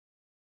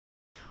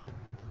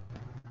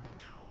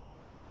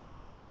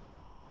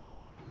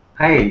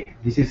Hi,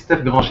 this is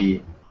Stef.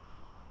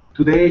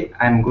 Today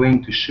I'm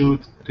going to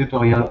shoot a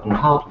tutorial on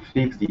how to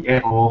fix the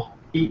error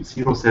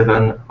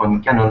P07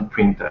 on Canon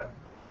printer.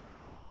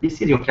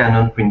 This is your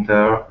Canon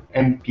printer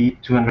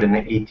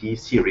MP280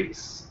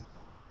 series,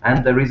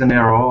 and there is an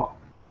error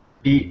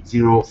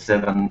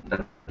P07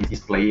 that is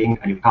displaying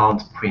and you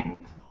can't print.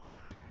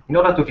 In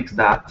order to fix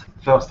that,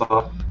 first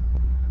off,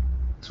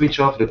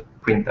 switch off the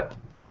printer.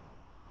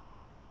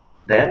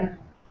 Then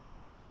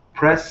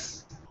press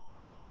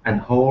and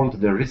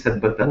hold the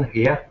reset button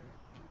here,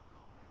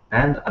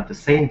 and at the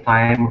same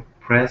time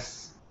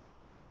press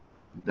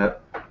the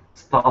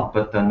start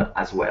button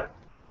as well.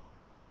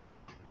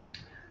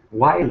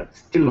 While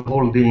still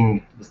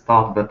holding the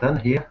start button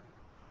here,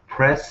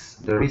 press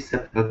the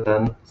reset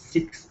button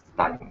 6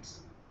 times.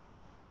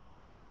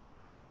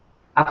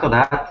 After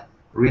that,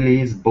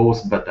 release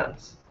both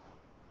buttons.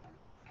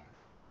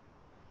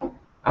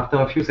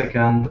 After a few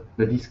seconds,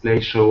 the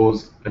display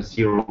shows a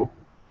 0.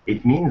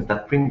 It means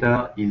that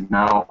printer is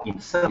now in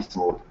service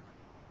mode.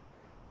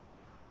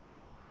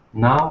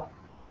 Now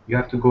you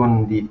have to go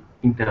on the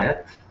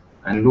internet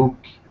and look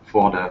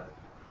for the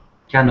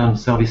Canon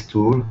service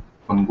tool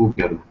on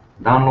Google.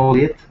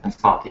 Download it and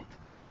start it.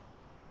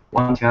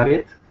 Once you have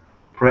it,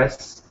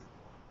 press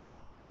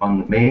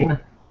on main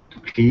to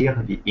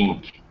clear the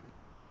ink.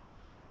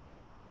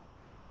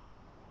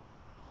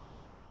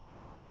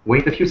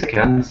 Wait a few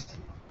seconds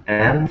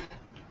and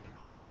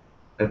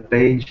a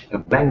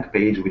blank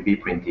page will be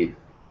printed.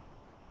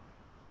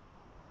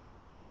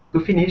 To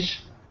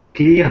finish,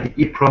 clear the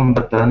EEPROM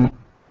button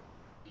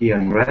here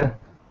in red,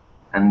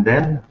 and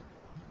then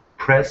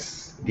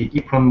press the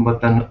EEPROM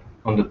button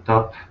on the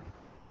top,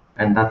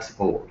 and that's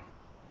all.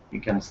 You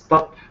can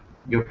stop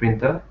your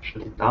printer,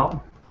 shut it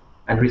down,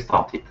 and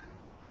restart it.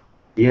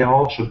 The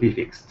error should be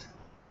fixed.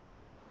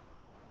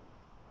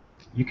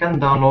 You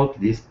can download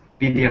this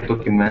PDF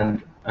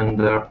document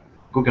under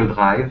Google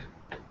Drive,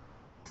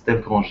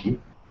 Stef,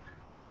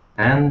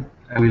 and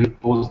I will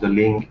post the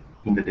link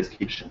in the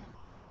description.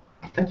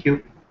 Thank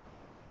you.